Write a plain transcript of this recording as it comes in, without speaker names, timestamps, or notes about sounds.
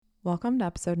Welcome to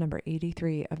episode number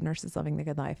 83 of Nurses Living the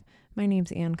Good Life. My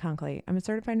name's Ann Conkley. I'm a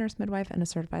certified nurse midwife and a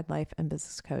certified life and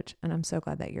business coach, and I'm so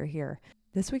glad that you're here.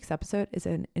 This week's episode is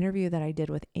an interview that I did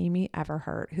with Amy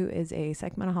Everhart, who is a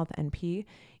psych mental health NP,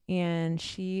 and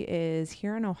she is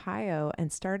here in Ohio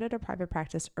and started a private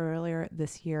practice earlier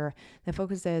this year that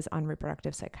focuses on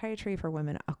reproductive psychiatry for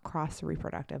women across the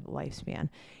reproductive lifespan.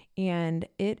 And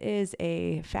it is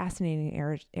a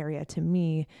fascinating area to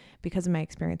me because of my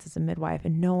experience as a midwife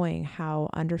and knowing how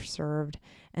underserved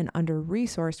and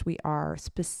under-resourced we are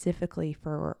specifically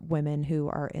for women who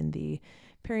are in the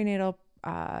perinatal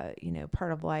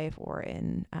part of life or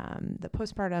in the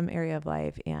postpartum area of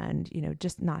life and,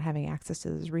 just not having access to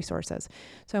those resources.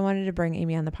 So I wanted to bring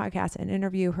Amy on the podcast and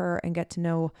interview her and get to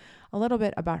know a little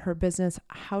bit about her business,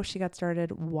 how she got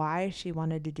started, why she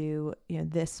wanted to do,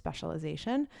 this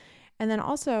specialization. And then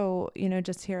also,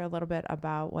 just hear a little bit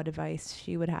about what advice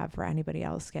she would have for anybody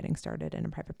else getting started in a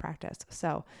private practice.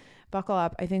 So buckle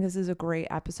up. I think this is a great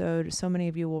episode. So many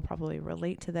of you will probably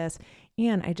relate to this.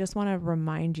 And I just want to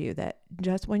remind you that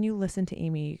just when you listen to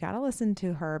Amy, you got to listen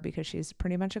to her because she's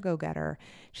pretty much a go-getter.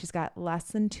 She's got less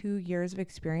than 2 years of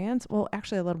experience. Well,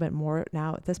 actually a little bit more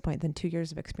now at this point than 2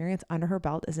 years of experience under her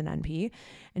belt as an NP.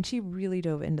 And she really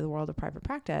dove into the world of private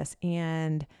practice,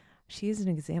 and she is an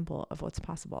example of what's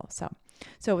possible.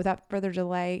 So without further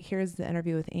delay, here's the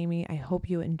interview with Amy. I hope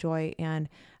you enjoy, and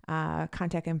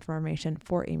contact information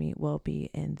for Amy will be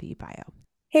in the bio.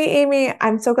 Hey, Amy,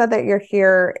 I'm so glad that you're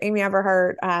here. Amy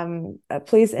Everhart,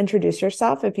 please introduce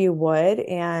yourself if you would,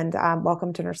 and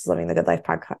welcome to Nurses Living the Good Life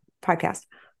podcast.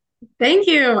 Thank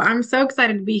you. I'm so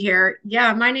excited to be here.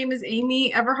 Yeah, my name is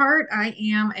Amy Everhart. I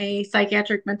am a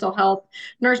psychiatric mental health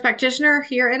nurse practitioner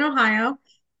here in Ohio.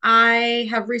 I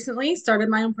have recently started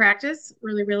my own practice.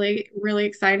 Really, really, really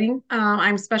exciting.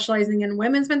 I'm specializing in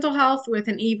women's mental health with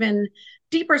an even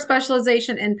deeper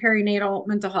specialization in perinatal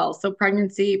mental health. So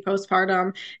pregnancy,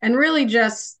 postpartum, and really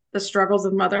just the struggles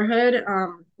of motherhood,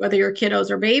 whether your kiddos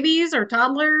are babies or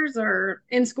toddlers or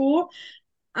in school,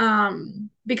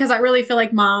 because I really feel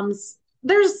like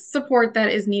there's support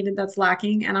that is needed that's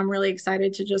lacking, and I'm really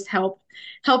excited to just help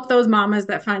those mamas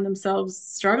that find themselves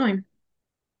struggling.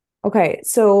 Okay,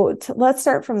 so let's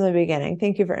start from the beginning.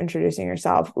 Thank you for introducing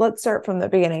yourself. Let's start from the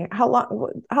beginning. How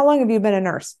long have you been a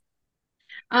nurse?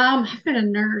 I've been a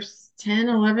nurse 10,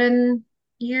 11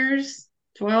 years,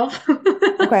 12.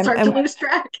 Okay, Start to and lose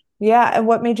track. yeah, and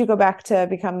what made you go back to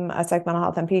become a psych mental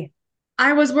health NP?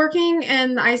 I was working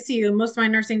in the ICU. Most of my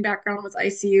nursing background was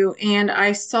ICU, and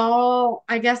I saw,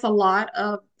 I guess, a lot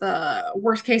of the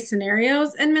worst case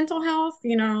scenarios in mental health.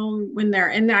 When they're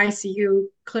in the ICU,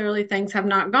 clearly things have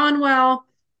not gone well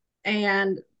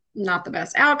and not the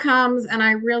best outcomes. And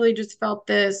I really just felt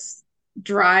this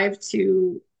drive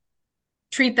to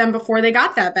treat them before they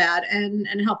got that bad and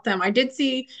help them. I did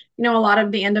see, a lot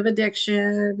of the end of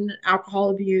addiction, alcohol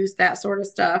abuse, that sort of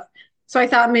stuff. So I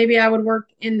thought maybe I would work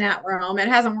in that realm. It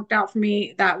hasn't worked out for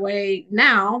me that way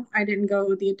now. I didn't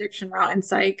go the addiction route in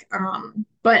psych,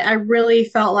 but I really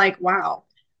felt like, wow,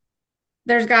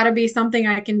 there's got to be something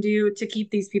I can do to keep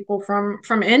these people from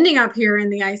ending up here in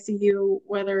the ICU,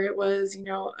 whether it was,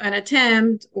 an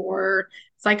attempt or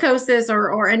psychosis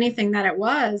or anything that it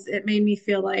was. It made me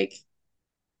feel like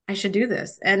I should do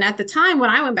this. And at the time when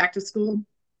I went back to school,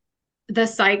 the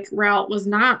psych route was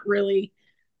not really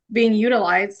being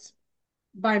utilized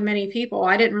by many people.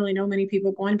 I didn't really know many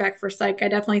people going back for psych. I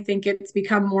definitely think it's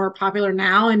become more popular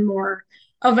now and more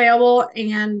available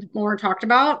and more talked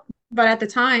about. But at the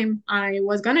time, I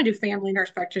was going to do family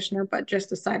nurse practitioner, but just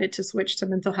decided to switch to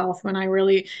mental health when I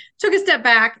really took a step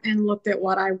back and looked at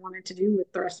what I wanted to do with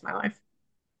the rest of my life.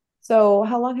 So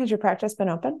how long has your practice been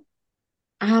open?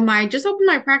 I just opened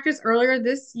my practice earlier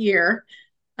this year,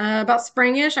 about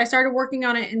springish. I started working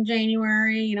on it in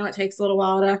January. It takes a little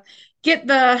while to get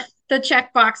the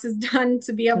check boxes done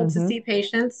to be able to Mm-hmm. see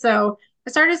patients. So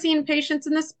I started seeing patients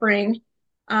in the spring.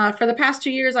 For the past 2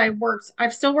 years,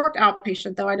 I've still worked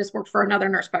outpatient though. I just worked for another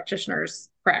nurse practitioner's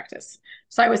practice.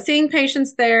 So I was seeing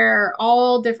patients there,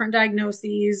 all different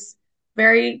diagnoses,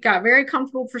 got very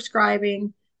comfortable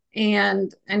prescribing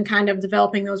and kind of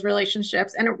developing those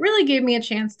relationships. And it really gave me a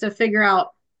chance to figure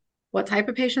out what type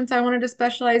of patients I wanted to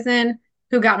specialize in,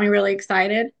 who got me really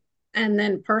excited. And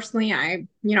then personally, I,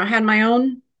 had my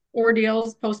own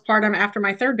ordeals postpartum after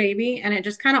my third baby, and it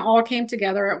just kind of all came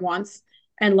together at once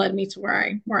and led me to where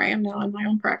I am now in my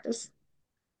own practice.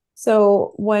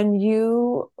 So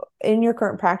in your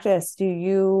current practice, are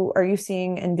you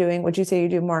seeing and doing, would you say you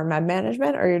do more med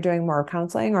management or you're doing more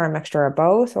counseling or a mixture of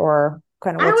both or?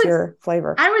 kind of I what's would your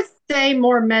flavor? I would say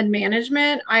more med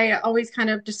management. I always kind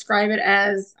of describe it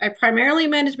as I primarily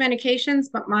manage medications,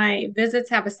 but my visits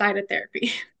have a side of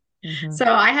therapy. Mm-hmm. So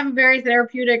I have a very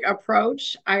therapeutic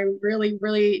approach. I really,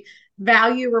 really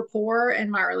value rapport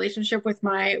and my relationship with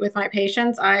my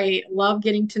patients. I love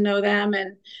getting to know them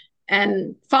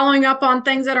and following up on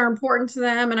things that are important to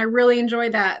them. And I really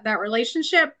enjoy that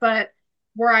relationship. But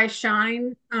where I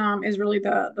shine is really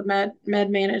the med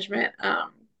management.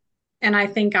 And I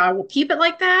think I will keep it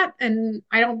like that. And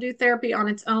I don't do therapy on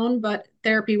its own, but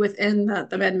therapy within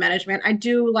the med management. I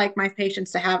do like my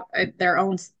patients to have their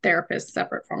own therapist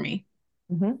separate from me.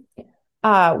 Mm-hmm.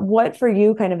 What for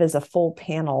you kind of is a full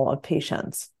panel of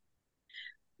patients?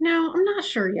 No, I'm not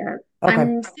sure yet. Okay.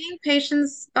 I'm seeing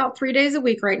patients about 3 days a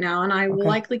week right now, and I will Okay.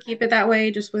 likely keep it that way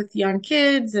just with young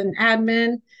kids and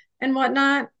admin and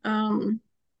whatnot.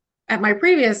 At my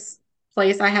previous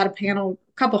place, I had a panel,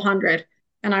 a couple hundred,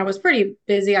 and I was pretty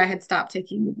busy. I had stopped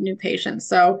taking new patients.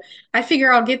 So I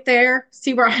figure I'll get there,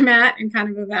 see where I'm at, and kind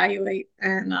of evaluate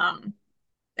and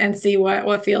see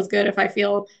what feels good. If I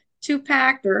feel too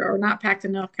packed or not packed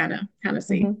enough, kind of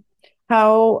see. Mm-hmm.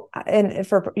 How, and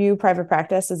for you, private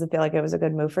practice, does it feel like it was a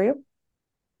good move for you?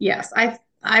 Yes,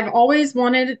 I've always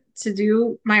wanted to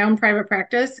do my own private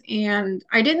practice, and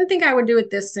I didn't think I would do it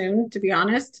this soon, to be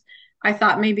honest. I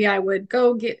thought maybe I would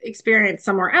go get experience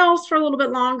somewhere else for a little bit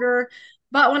longer.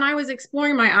 But when I was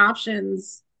exploring my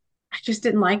options, I just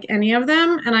didn't like any of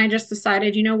them. And I just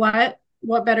decided, you know what?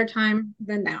 What better time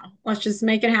than now? Let's just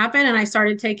make it happen. And I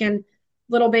started taking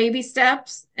little baby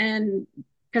steps and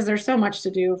because there's so much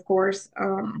to do, of course,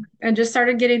 and just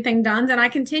started getting things done. And I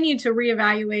continued to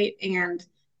reevaluate and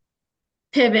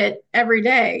pivot every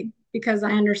day because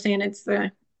I understand it's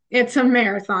a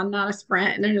marathon, not a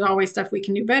sprint. And there's always stuff we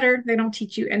can do better. They don't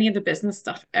teach you any of the business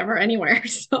stuff ever anywhere.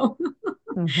 So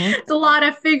Mm-hmm. it's a lot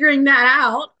of figuring that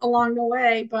out along the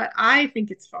way, but I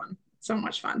think it's fun. So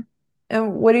much fun.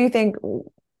 And what do you think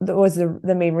was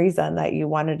the main reason that you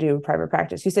wanted to do private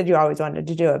practice? You said you always wanted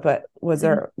to do it, but was Mhm.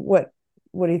 there what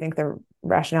do you think the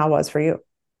rationale was for you?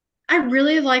 I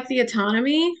really like the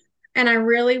autonomy and I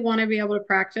really want to be able to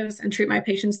practice and treat my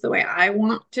patients the way I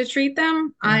want to treat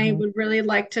them. I Mm-hmm. would really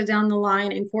like to down the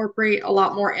line incorporate a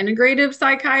lot more integrative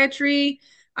psychiatry.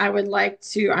 I would like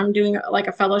to, I'm doing like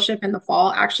a fellowship in the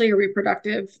fall, actually a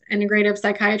reproductive integrative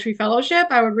psychiatry fellowship.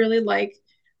 I would really like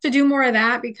to do more of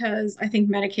that because I think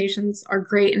medications are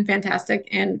great and fantastic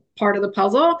and part of the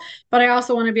puzzle, but I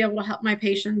also want to be able to help my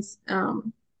patients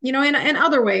in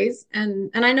other ways.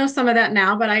 And I know some of that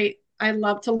now, but I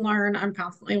love to learn. I'm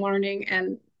constantly learning,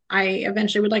 and I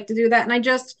eventually would like to do that. And I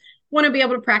just want to be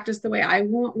able to practice the way I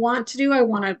want to do. I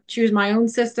want to choose my own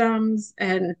systems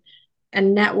and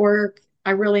network.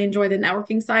 I really enjoy the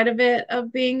networking side of it,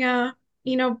 of being a,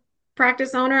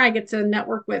 practice owner. I get to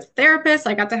network with therapists.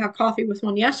 I got to have coffee with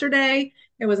one yesterday.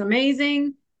 It was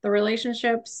amazing, the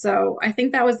relationships. So I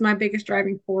think that was my biggest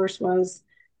driving force was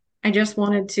I just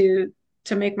wanted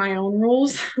to make my own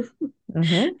rules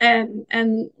Mm-hmm.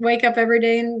 and wake up every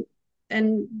day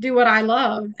and do what I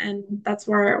love. And that's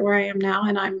where I am now.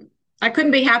 And I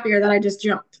couldn't be happier that I just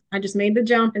jumped. I just made the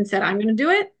jump and said, I'm going to do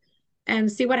it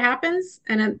and see what happens.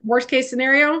 And in worst case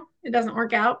scenario, it doesn't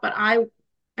work out, but I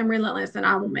am relentless and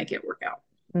I will make it work out.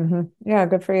 Mm-hmm. Yeah,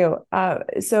 good for you.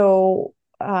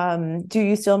 Do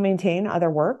you still maintain other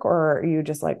work, or are you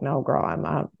just like, no, girl, I'm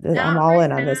Not all right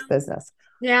in on now. this business?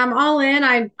 Yeah, I'm all in.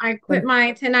 I quit Good. my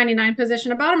 1099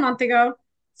 position about a month ago.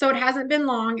 So it hasn't been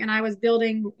long. And I was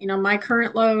building, my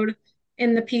current load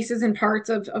in the pieces and parts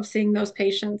of seeing those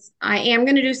patients. I am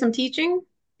going to do some teaching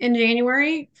in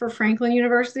January for Franklin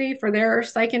University for their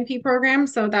Psych NP program.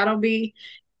 So that'll be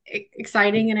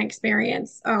exciting and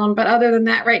experience. But other than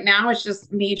that, right now, it's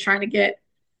just me trying to get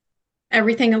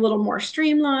everything a little more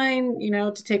streamlined,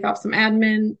 to take off some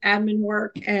admin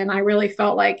work. And I really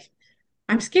felt like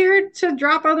I'm scared to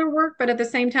drop other work, but at the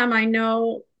same time, I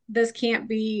know this can't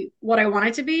be what I want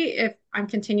it to be if I'm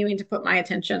continuing to put my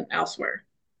attention elsewhere.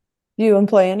 Do you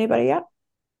employ anybody yet?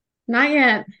 Not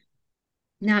yet.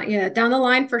 Not yet. Down the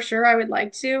line, for sure, I would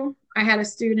like to. I had a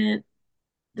student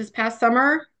this past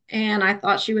summer and I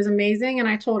thought she was amazing. And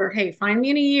I told her, hey, find me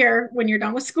in a year when you're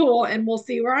done with school and we'll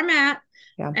see where I'm at.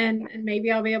 Yeah. And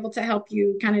maybe I'll be able to help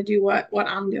you kind of do what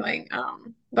I'm doing.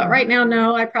 But right Mm-hmm. now,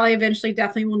 no, I probably eventually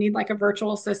definitely will need like a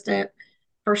virtual assistant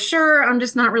for sure. I'm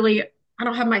just not really, I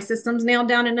don't have my systems nailed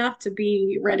down enough to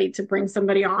be ready to bring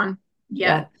somebody on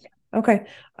Yeah. yet. Okay.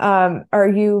 Are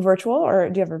you virtual or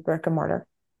do you have a brick and mortar?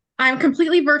 I'm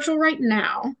completely virtual right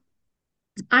now.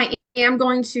 I am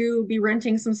going to be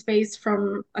renting some space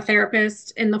from a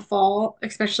therapist in the fall,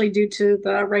 especially due to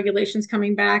the regulations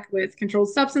coming back with controlled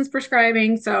substance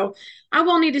prescribing. So I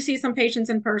will need to see some patients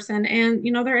in person. And,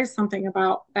 there is something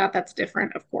about that that's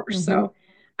different, of course. Mm-hmm. So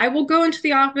I will go into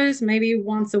the office maybe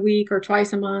once a week or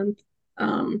twice a month,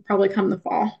 probably come the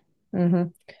fall. Mm-hmm.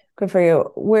 Good for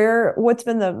you. What's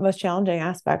been the most challenging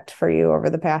aspect for you over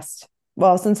the past,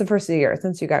 since the first of the year,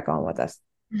 since you got going with this?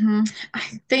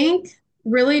 I think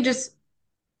really just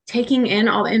taking in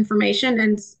all the information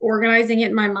and organizing it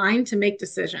in my mind to make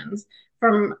decisions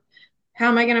from how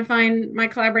am I going to find my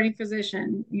collaborating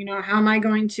physician? How am I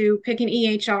going to pick an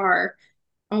EHR?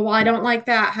 Oh, well, I don't like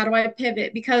that. How do I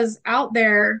pivot? Because out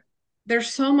there, there's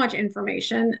so much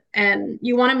information and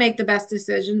you want to make the best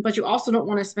decision, but you also don't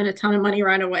want to spend a ton of money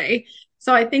right away.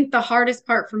 So I think the hardest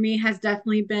part for me has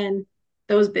definitely been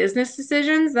those business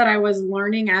decisions that I was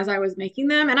learning as I was making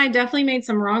them. And I definitely made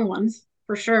some wrong ones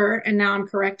for sure. And now I'm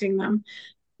correcting them.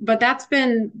 But that's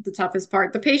been the toughest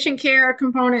part. The patient care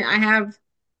component, I have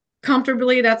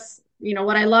comfortably. That's,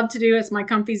 what I love to do. It's my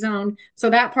comfy zone.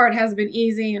 So that part has been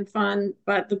easy and fun,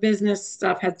 but the business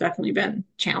stuff has definitely been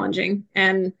challenging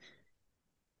and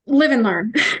live and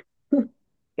learn.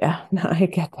 Yeah, no, I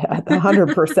get that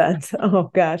 100%. Oh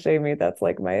gosh, Amy, that's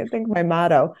like I think my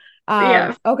motto.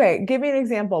 Yeah, Okay, give me an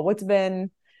example. What's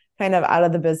been kind of out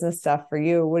of the business stuff for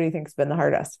you? What do you think's been the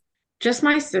hardest? just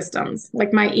my systems,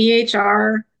 like my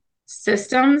EHR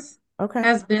systems Okay.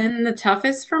 has been the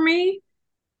toughest for me.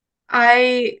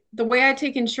 The way I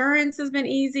take insurance has been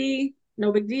easy,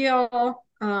 no big deal.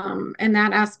 In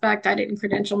that aspect, I didn't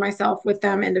credential myself with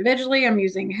them individually. I'm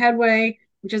using Headway,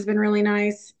 which has been really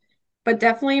nice. But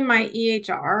definitely my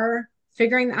EHR,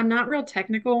 figuring I'm not real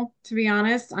technical, to be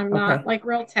honest. I'm not Okay. like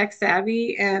real tech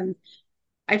savvy. And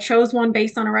I chose one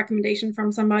based on a recommendation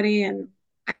from somebody and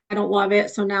I don't love it.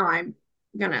 So now I'm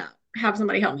gonna have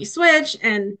somebody help me switch.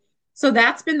 And so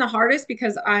that's been the hardest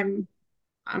because I'm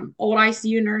old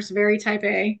ICU nurse, very type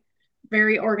A,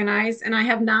 very organized, and I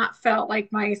have not felt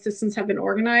like my assistants have been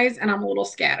organized, and I'm a little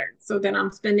scattered. So then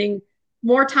I'm spending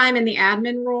more time in the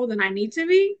admin role than I need to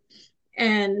be.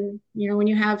 And when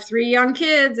you have three young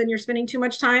kids and you're spending too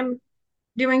much time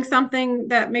doing something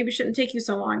that maybe shouldn't take you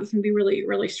so long, it can be really,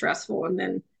 really stressful. And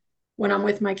then when I'm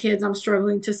with my kids, I'm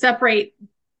struggling to separate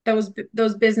those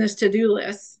business to-do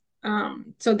lists.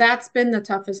 So that's been the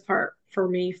toughest part for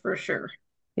me for sure.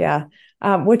 Yeah.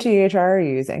 Which EHR are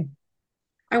you using?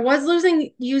 I was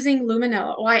losing using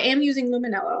Luminello. Well, I am using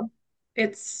Luminello.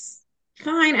 It's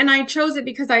fine. And I chose it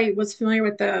because I was familiar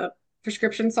with the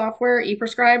prescription software,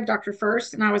 ePrescribe, Dr.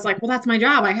 First. And I was like, well, that's my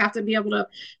job. I have to be able to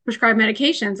prescribe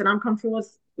medications and I'm comfortable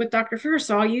with Dr. First.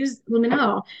 So I'll use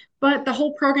Luminello. But the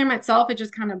whole program itself, it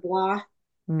just kind of blah.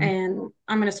 Mm, And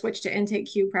I'm going to switch to intake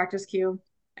queue, practice queue,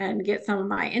 and get some of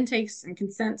my intakes and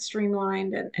consent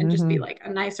streamlined and just be hmm. like a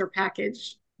nicer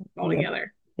package Yep.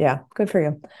 altogether. Yeah, good for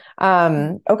you.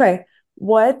 Okay.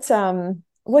 What's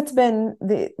been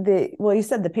you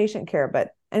said the patient care,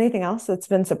 but anything else that's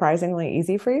been surprisingly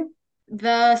easy for you?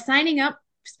 The signing up,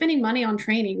 spending money on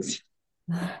trainings.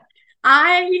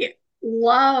 I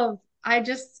I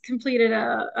just completed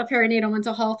a perinatal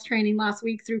mental health training last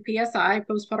week through PSI,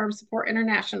 Postpartum Support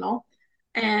International.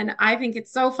 And I think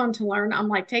it's so fun to learn. I'm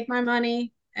like, take my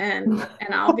money and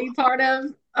I'll be part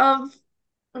of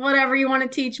whatever you want to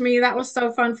teach me. That was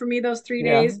so fun for me those three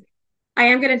Yeah. days. I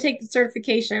am going to take the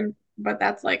certification, but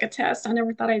that's like a test. I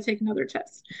never thought I'd take another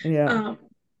test. Yeah. Um,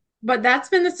 but that's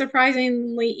been the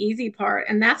surprisingly easy part.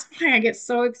 And that's why I get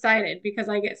so excited because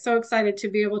I get so excited to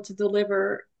be able to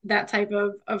deliver that type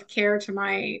of care to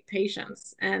my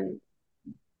patients. And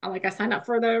like I signed up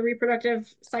for the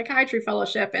reproductive psychiatry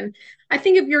fellowship. And I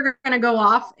think if you're going to go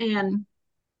off and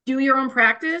do your own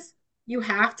practice, you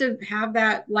have to have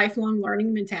that lifelong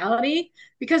learning mentality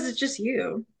because it's just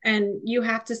you and you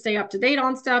have to stay up to date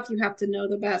on stuff. You have to know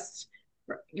the best,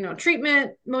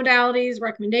 treatment modalities,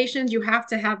 recommendations. You have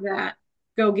to have that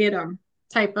go get them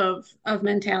type of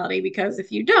mentality because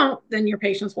if you don't, then your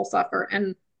patients will suffer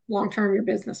and long term your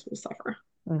business will suffer.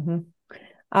 Hmm.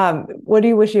 What do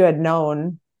you wish you had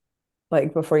known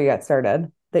like before you got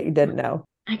started that you didn't know?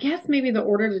 I guess maybe the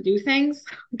order to do things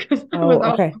because I was Oh,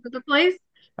 all okay. over the place.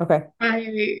 Okay.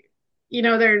 I,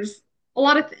 there's a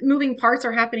lot of moving parts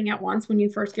are happening at once when you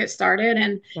first get started.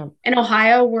 And Yeah. in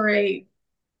Ohio, we're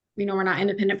not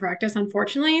independent practice,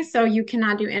 unfortunately. So you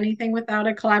cannot do anything without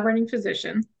a collaborating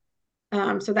physician.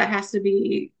 So that has to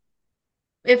be,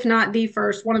 if not the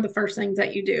first, one of the first things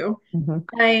that you do. Hmm.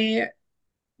 I,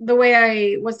 the way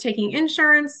I was taking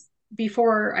insurance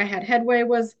before I had Headway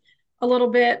was a little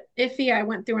bit iffy. I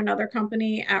went through another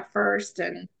company at first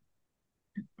and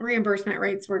reimbursement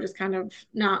rates were just kind of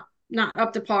not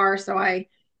up to par. So I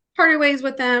parted ways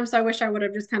with them. So I wish I would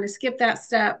have just kind of skipped that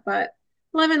step, but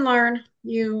live and learn.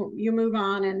 You move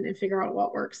on and figure out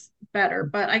what works better.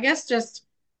 But I guess just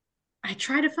I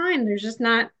try to find there's just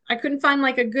not I couldn't find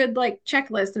like a good like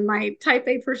checklist, and my type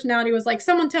A personality was like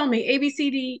someone tell me A B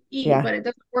C D E, Yeah. but it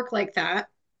doesn't work like that.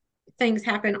 Things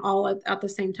happen all at the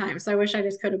same time. So I wish I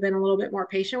just could have been a little bit more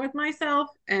patient with myself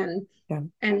Yeah.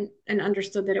 and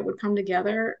understood that it would come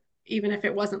together, even if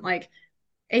it wasn't like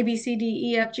A B C D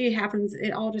E F G happens.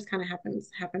 It all just kind of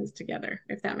happens together,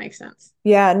 if that makes sense.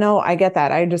 Yeah, no, I get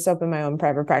that. I just opened my own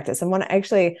private practice. And what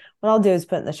I'll do is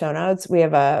put in the show notes. We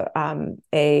have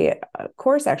a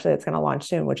course actually that's going to launch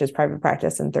soon, which is private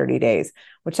practice in 30 days,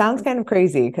 which sounds kind of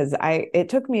crazy because it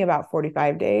took me about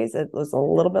 45 days. It was a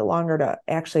little bit longer to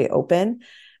actually open.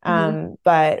 Mm-hmm.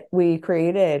 But we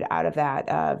created out of that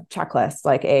checklist,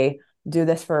 like a do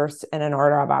this first in an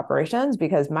order of operations,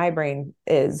 because my brain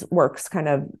works kind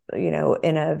of,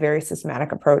 in a very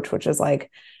systematic approach, which is like,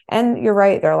 and you're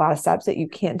right, there are a lot of steps that you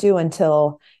can't do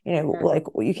until, like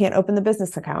you can't open the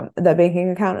business account, the banking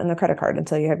account and the credit card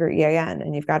until you have your EIN,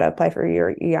 and you've got to apply for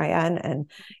your EIN and,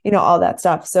 all that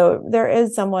stuff. So there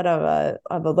is somewhat of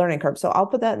a learning curve. So I'll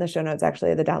put that in the show notes,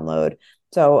 actually, the download.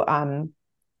 So,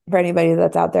 for anybody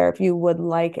that's out there, if you would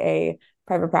like a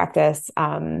private practice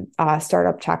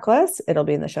startup checklist, it'll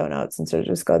be in the show notes. And so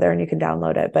just go there and you can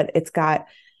download it. But it's got,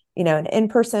 an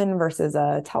in-person versus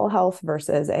a telehealth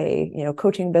versus a,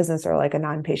 coaching business or like a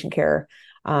non-patient care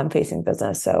facing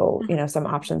business. So, some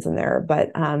options in there,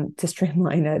 but to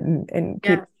streamline it and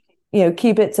keep, Yeah.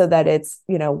 keep it so that it's,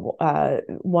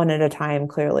 one at a time,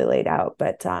 clearly laid out.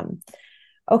 But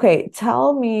okay,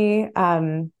 tell me,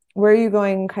 where are you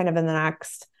going kind of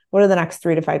what do the next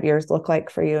 3 to 5 years look like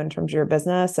for you in terms of your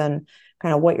business and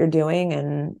kind of what you're doing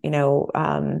and,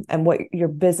 and what your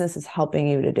business is helping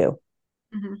you to do?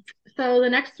 Mm-hmm. So the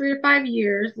next 3 to 5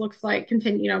 years looks like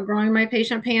growing my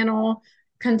patient panel,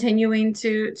 continuing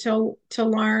to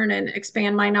learn and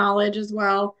expand my knowledge as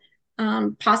well.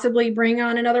 Possibly bring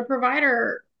on another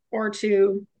provider or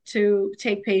two to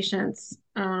take patients,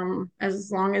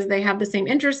 as long as they have the same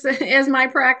interests as my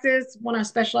practice. Want to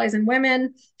specialize in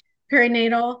women,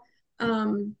 perinatal,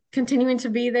 continuing to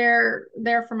be there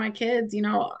for my kids.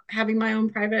 Having my own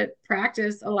private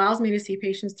practice allows me to see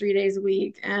patients 3 days a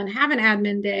week and have an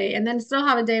admin day, and then still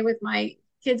have a day with my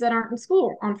kids that aren't in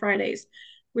school on Fridays,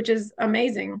 which is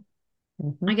amazing.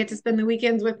 Mm-hmm. I get to spend the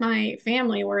weekends with my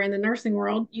family, where in the nursing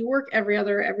world you work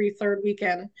every third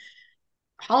weekend.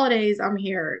 Holidays, I'm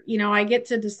here. I get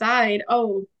to decide,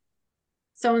 oh,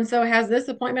 so and so has this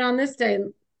appointment on this day,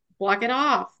 block it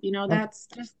off. Yep. That's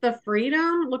just the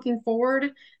freedom. Looking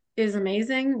forward is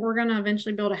amazing. We're going to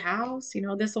eventually build a house.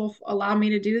 This will allow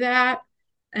me to do that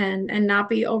and not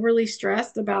be overly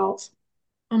stressed about,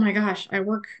 oh my gosh, I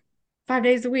work 5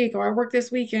 days a week, or I work this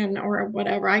weekend, or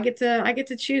whatever. I get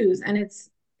to choose, and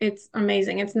it's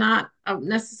amazing. It's not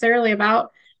necessarily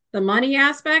about the money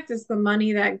aspect. It's the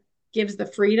money that gives the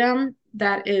freedom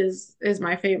that is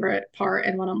my favorite part,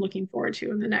 and what I'm looking forward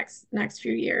to in the next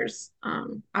few years.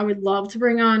 I would love to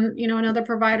bring on another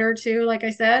provider too, like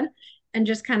I said, and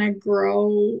just kind of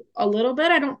grow a little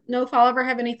bit. I don't know if I'll ever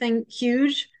have anything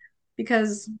huge,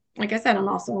 because like I said, I'm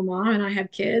also a mom and I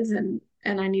have kids, and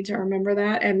I need to remember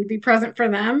that and be present for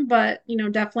them. But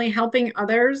definitely helping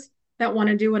others that want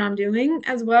to do what I'm doing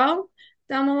as well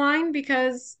down the line,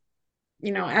 because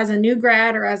as a new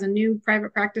grad or as a new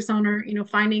private practice owner,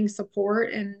 finding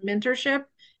support and mentorship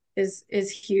is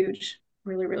huge,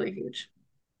 really, really huge.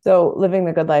 So living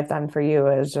the good life then for you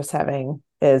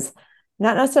is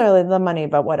not necessarily the money,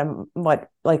 but what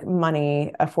like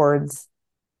money affords,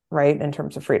 right? In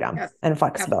terms of freedom Yes, and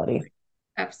flexibility.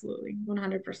 absolutely.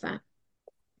 Absolutely. 100%.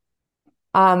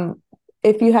 Um,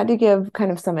 if you had to give kind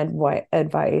of some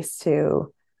advice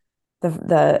to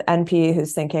the NP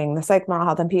who's thinking the psych mental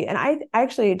health NP, and I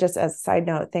actually, just as a side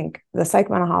note, think the psych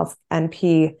mental health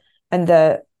NP and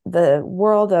the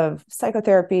world of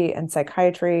psychotherapy and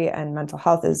psychiatry and mental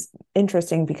health is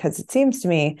interesting, because it seems to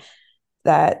me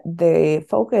that the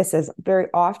focus is very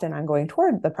often on going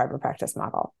toward the private practice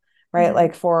model, right? Mm-hmm.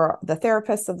 Like for the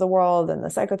therapists of the world and the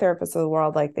psychotherapists of the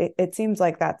world, like it seems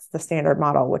like that's the standard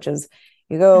model, which is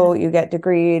you go, you get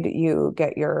degreed, you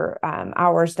get your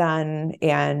hours done,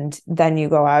 and then you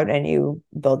go out and you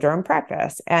build your own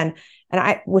practice.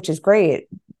 Which is great.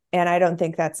 And I don't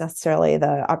think that's necessarily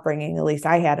the upbringing, at least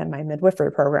I had in my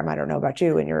midwifery program. I don't know about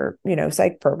you in your,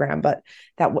 psych program, but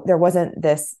that there wasn't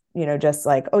this, just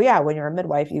like, oh yeah, when you're a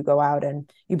midwife, you go out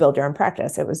and you build your own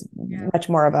practice. It was Yeah. much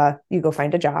more of you go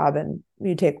find a job and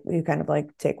you kind of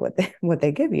like take what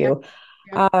they give Yep. you.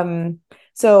 Yep. Um,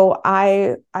 So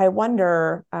I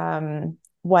wonder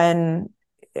when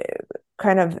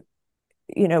kind of,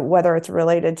 whether it's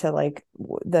related to like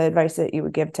the advice that you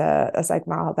would give to a psych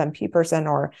mental health NP person,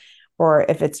 or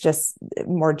if it's just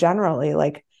more generally,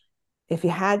 like if you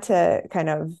had to kind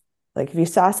of like, if you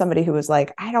saw somebody who was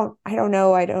like, I don't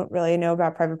know, I don't really know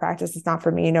about private practice. It's not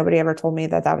for me. Nobody ever told me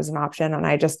that that was an option. And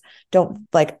I just don't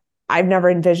like, I've never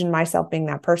envisioned myself being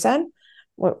that person.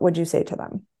 What would you say to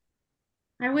them?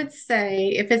 I would say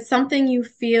if it's something you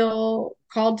feel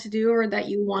called to do or that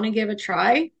you want to give a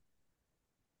try,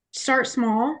 start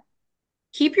small,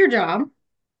 keep your job,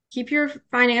 keep your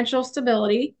financial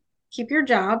stability, keep your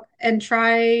job, and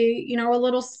try, a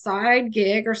little side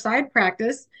gig or side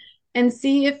practice and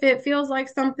see if it feels like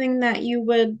something that you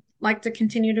would like to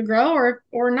continue to grow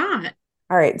or not.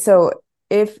 All right. So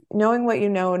if knowing what you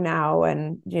know now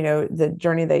and, the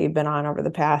journey that you've been on over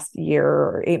the past year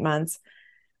or 8 months,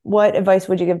 what advice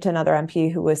would you give to another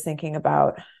NP who was thinking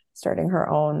about starting her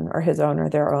own or his own or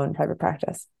their own private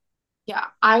practice? Yeah,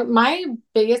 I my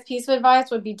biggest piece of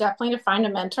advice would be definitely to find a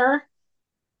mentor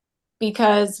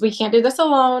because we can't do this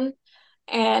alone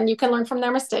and you can learn from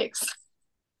their mistakes.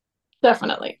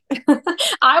 Definitely.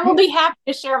 I will be happy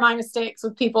to share my mistakes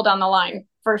with people down the line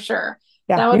for sure.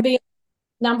 Yeah. That would be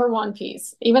number one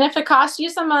piece. Even if it costs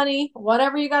you some money,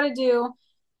 whatever you got to do,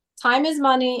 time is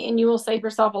money and you will save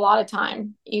yourself a lot of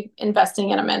time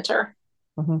investing in a mentor.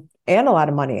 Mm-hmm. And a lot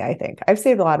of money, I think. I've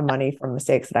saved a lot of money from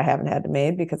mistakes that I haven't had to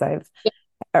make because I've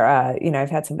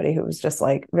had somebody who was just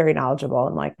like very knowledgeable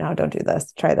and like, no, don't do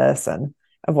this, try this and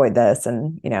avoid this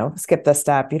and, skip this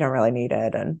step. You don't really need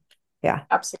it. And yeah.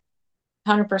 Absolutely.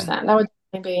 100%. That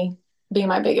would be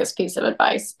my biggest piece of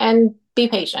advice. And be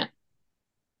patient.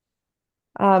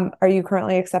 Are you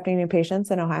currently accepting new patients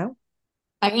in Ohio?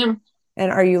 I am.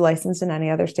 And are you licensed in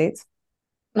any other states?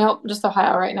 Nope, just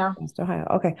Ohio right now. Just Ohio.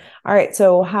 Okay. All right.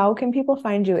 So how can people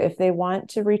find you if they want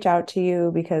to reach out to you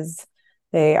because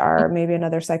they are maybe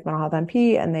another psych mental health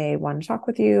NP and they want to talk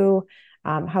with you?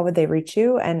 How would they reach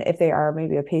you? And if they are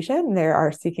maybe a patient and they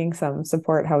are seeking some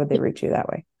support, how would they reach you that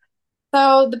way?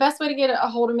 So the best way to get a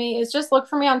hold of me is just look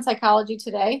for me on Psychology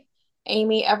Today,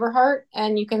 Amy Everhart,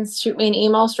 and you can shoot me an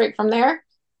email straight from there,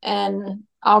 and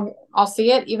I'll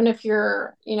see it. Even if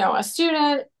you're, a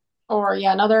student or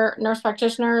another nurse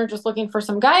practitioner just looking for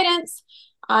some guidance,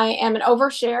 I am an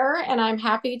oversharer, and I'm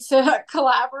happy to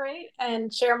collaborate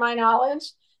and share my knowledge,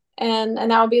 and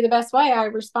that would be the best way. I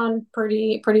respond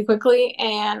pretty quickly,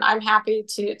 and I'm happy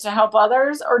to help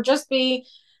others or just be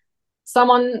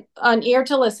someone an ear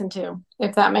to listen to,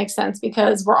 if that makes sense,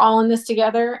 because we're all in this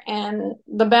together, and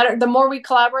the more we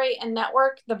collaborate and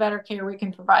network, the better care we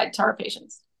can provide to our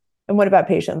patients. And what about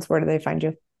patients? Where do they find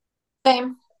you?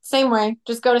 Same way.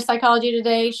 Just go to Psychology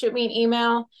Today, shoot me an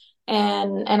email,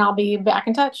 and I'll be back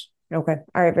in touch. Okay.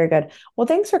 All right. Very good. Well,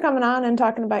 thanks for coming on and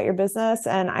talking about your business.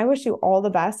 And I wish you all the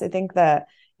best. I think that,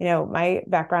 my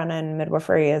background in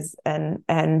midwifery is and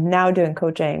now doing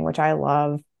coaching, which I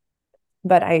love.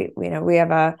 But I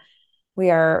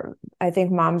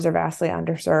think moms are vastly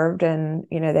underserved in,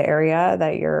 the area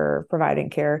that you're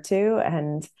providing care to.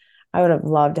 And I would have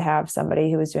loved to have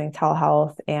somebody who was doing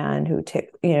telehealth and who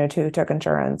took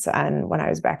insurance and when I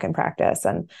was back in practice.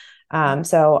 And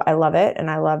so I love it.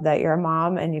 And I love that you're a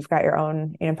mom and you've got your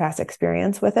own, past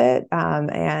experience with it.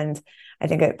 And I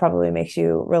think it probably makes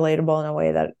you relatable in a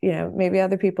way that, maybe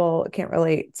other people can't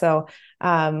relate. So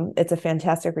it's a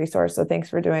fantastic resource. So thanks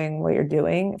for doing what you're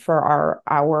doing for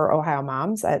our Ohio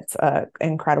moms. That's an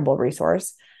incredible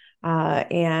resource.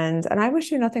 And I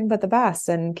wish you nothing but the best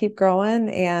and keep growing.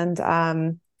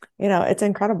 And, it's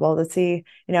incredible to see,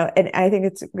 and I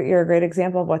think you're a great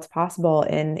example of what's possible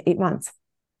in 8 months,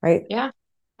 right? Yeah,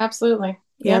 absolutely.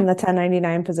 You're Yeah. in the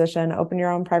 1099 position, open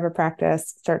your own private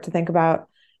practice, start to think about,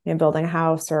 building a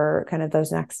house or kind of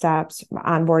those next steps,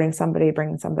 onboarding somebody,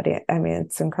 bringing somebody. I mean,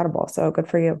 it's incredible. So good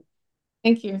for you.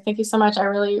 Thank you. Thank you so much. I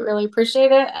really, really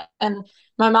appreciate it. And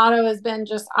my motto has been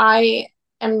just I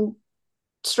am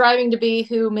striving to be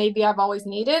who maybe I've always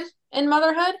needed in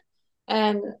motherhood.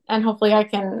 And hopefully I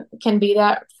can be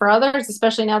that for others,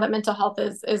 especially now that mental health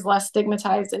is less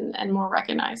stigmatized and more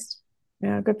recognized.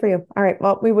 Yeah, good for you. All right.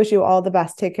 Well, we wish you all the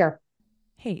best. Take care.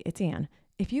 Hey, it's Anne.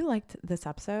 If you liked this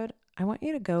episode, I want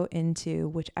you to go into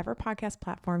whichever podcast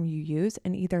platform you use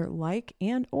and either like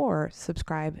and or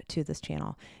subscribe to this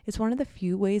channel. It's one of the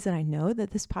few ways that I know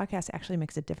that this podcast actually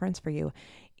makes a difference for you.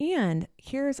 And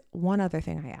here's one other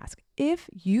thing I ask. If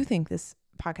you think this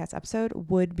podcast episode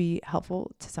would be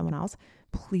helpful to someone else,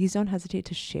 please don't hesitate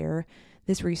to share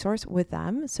this resource with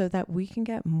them so that we can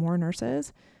get more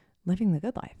nurses living the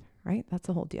good life. right? That's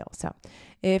the whole deal. So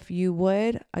if you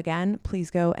would, again,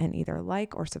 please go and either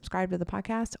like or subscribe to the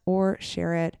podcast or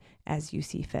share it as you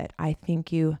see fit. I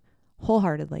thank you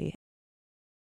wholeheartedly